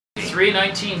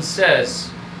3:19 says,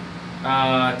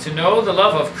 to know the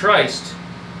love of Christ,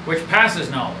 which passes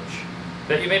knowledge,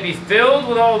 that you may be filled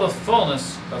with all the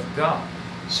fullness of God.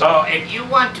 So if you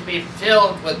want to be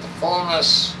filled with the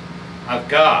fullness of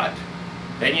God,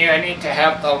 then you need to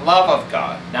have the love of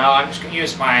God. Now I'm just going to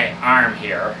use my arm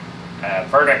here,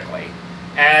 vertically,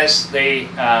 as the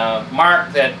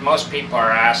mark that most people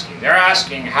are asking. They're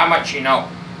asking how much you know,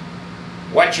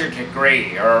 what's your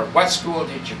degree, or what school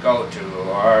did you go to,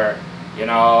 or you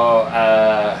know,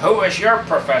 who was your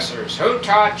professors, who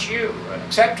taught you,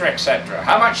 etc., etc.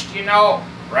 How much do you know,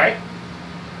 right?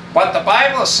 But the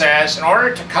Bible says in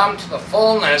order to come to the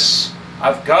fullness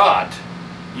of God,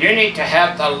 you need to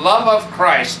have the love of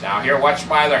Christ. Now here, watch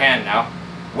my other hand now,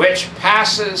 which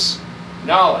passes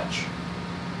knowledge.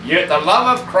 The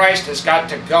love of Christ has got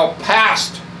to go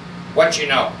past what you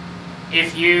know.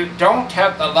 If you don't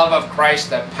have the love of Christ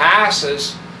that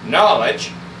passes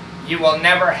knowledge, you will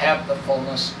never have the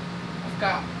fullness of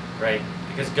God. Right,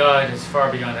 because God is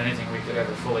far beyond anything we could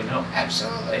ever fully know.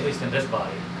 Absolutely. At least in this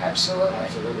body. Absolutely.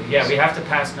 Absolutely. Yeah, we have to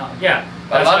pass knowledge. Yeah.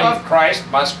 The love of Christ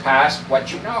must pass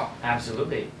what you know.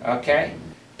 Absolutely. Okay?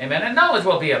 Amen. And knowledge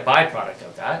will be a byproduct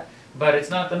of that, but it's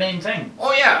not the main thing.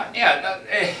 Oh yeah,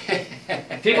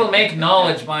 yeah. People make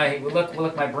knowledge by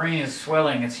look, my brain is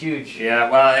swelling, it's huge. Yeah,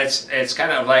 well, it's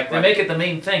kind of like they make it the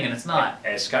main thing, and it's not.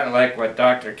 It's kind of like what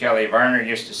Dr. Kelly Varner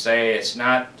used to say. It's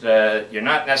not you're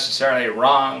not necessarily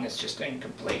wrong. It's just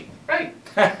incomplete. Right.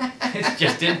 It's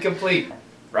just incomplete.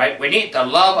 Right. We need the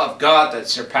love of God that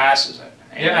surpasses it.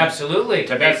 Yeah, absolutely.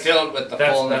 To be filled with the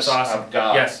fullness awesome. of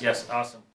God. Yes, yes, awesome.